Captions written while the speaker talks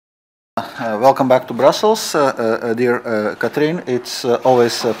Welcome back to Brussels, dear Katherine. It's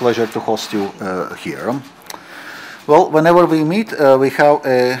always a pleasure to host you here. Well, whenever we meet, we have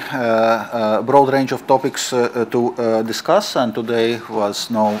a broad range of topics to discuss, and today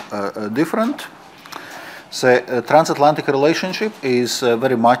was no different. The transatlantic relationship is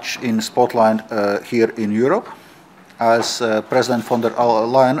very much in spotlight here in Europe. As President von der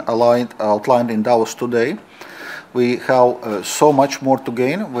Leyen outlined in Davos today, we have so much more to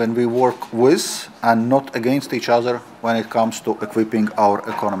gain when we work with and not against each other when it comes to equipping our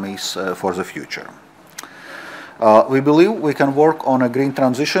economies for the future. We believe we can work on a green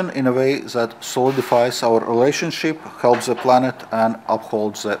transition in a way that solidifies our relationship, helps the planet, and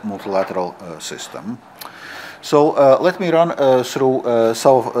upholds the multilateral system. So let me run through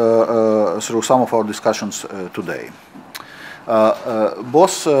some of our discussions today.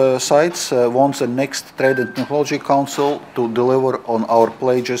 Both sides want the next Trade and Technology Council to deliver on our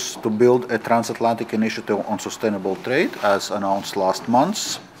pledges to build a Transatlantic Initiative on Sustainable Trade, as announced last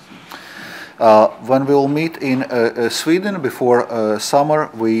month. When we will meet in Sweden before summer,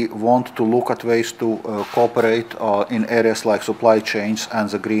 we want to look at ways to cooperate in areas like supply chains and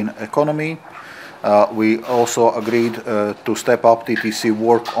the green economy. We also agreed to step up TTC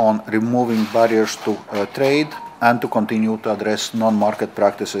work on removing barriers to trade and to continue to address non-market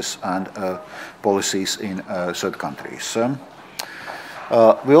practices and policies in third countries.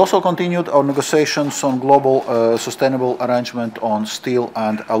 We also continued our negotiations on global sustainable arrangement on steel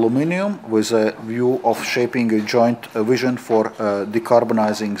and aluminium with a view of shaping a joint vision for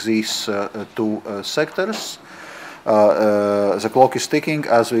decarbonizing these two sectors. The clock is ticking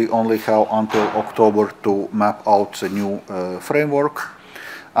as we only have until October to map out the new framework.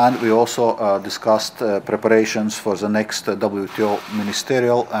 And we also discussed preparations for the next WTO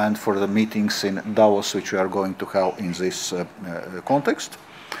ministerial and for the meetings in Davos, which we are going to have in this context.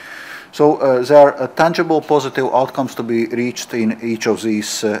 So there are tangible positive outcomes to be reached in each of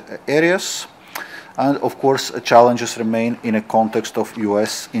these areas. And of course, challenges remain in a context of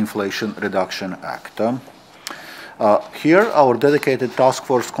US Inflation Reduction Act. Here, our dedicated task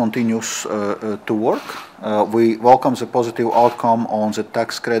force continues to work. We welcome the positive outcome on the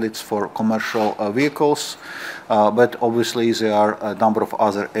tax credits for commercial vehicles, but obviously there are a number of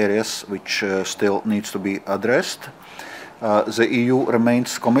other areas which still needs to be addressed. The EU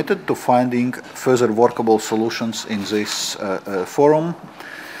remains committed to finding further workable solutions in this forum.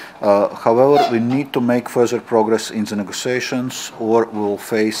 However, we need to make further progress in the negotiations, or we will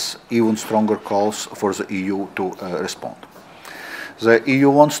face even stronger calls for the EU to respond. The EU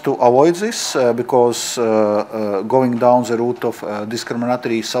wants to avoid this because going down the route of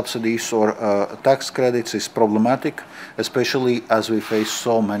discriminatory subsidies or tax credits is problematic, especially as we face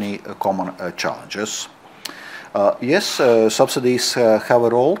so many common challenges. Yes, subsidies have a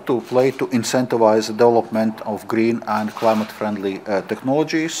role to play to incentivize the development of green and climate-friendly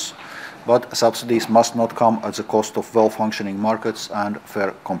technologies, but subsidies must not come at the cost of well-functioning markets and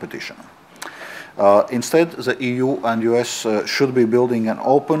fair competition. Instead, the EU and US should be building an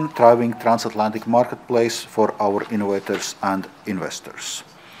open, thriving transatlantic marketplace for our innovators and investors.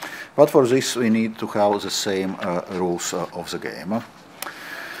 But for this, we need to have the same rules of the game.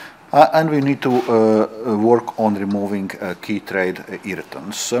 And we need to work on removing key trade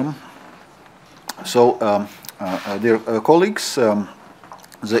irritants. Dear colleagues,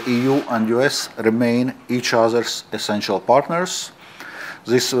 the EU and US remain each other's essential partners.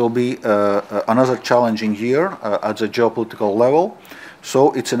 This will be another challenging year at the geopolitical level,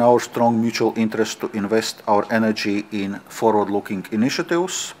 so it's in our strong mutual interest to invest our energy in forward-looking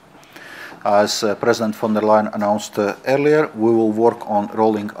initiatives. As President von der Leyen announced earlier, we will work on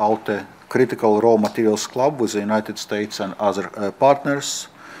rolling out a critical raw materials club with the United States and other partners.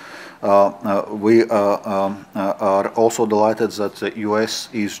 We are also delighted that the US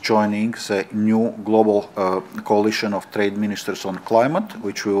is joining the new global coalition of trade ministers on climate,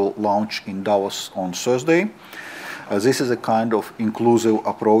 which we will launch in Davos on Thursday. This is a kind of inclusive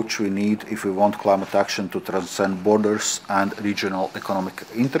approach we need if we want climate action to transcend borders and regional economic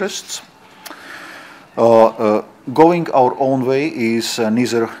interests. Going our own way is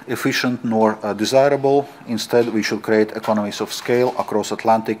neither efficient nor desirable. Instead, we should create economies of scale across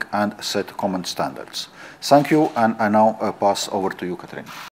Atlantic and set common standards. Thank you, and I now pass over to you, Katherine.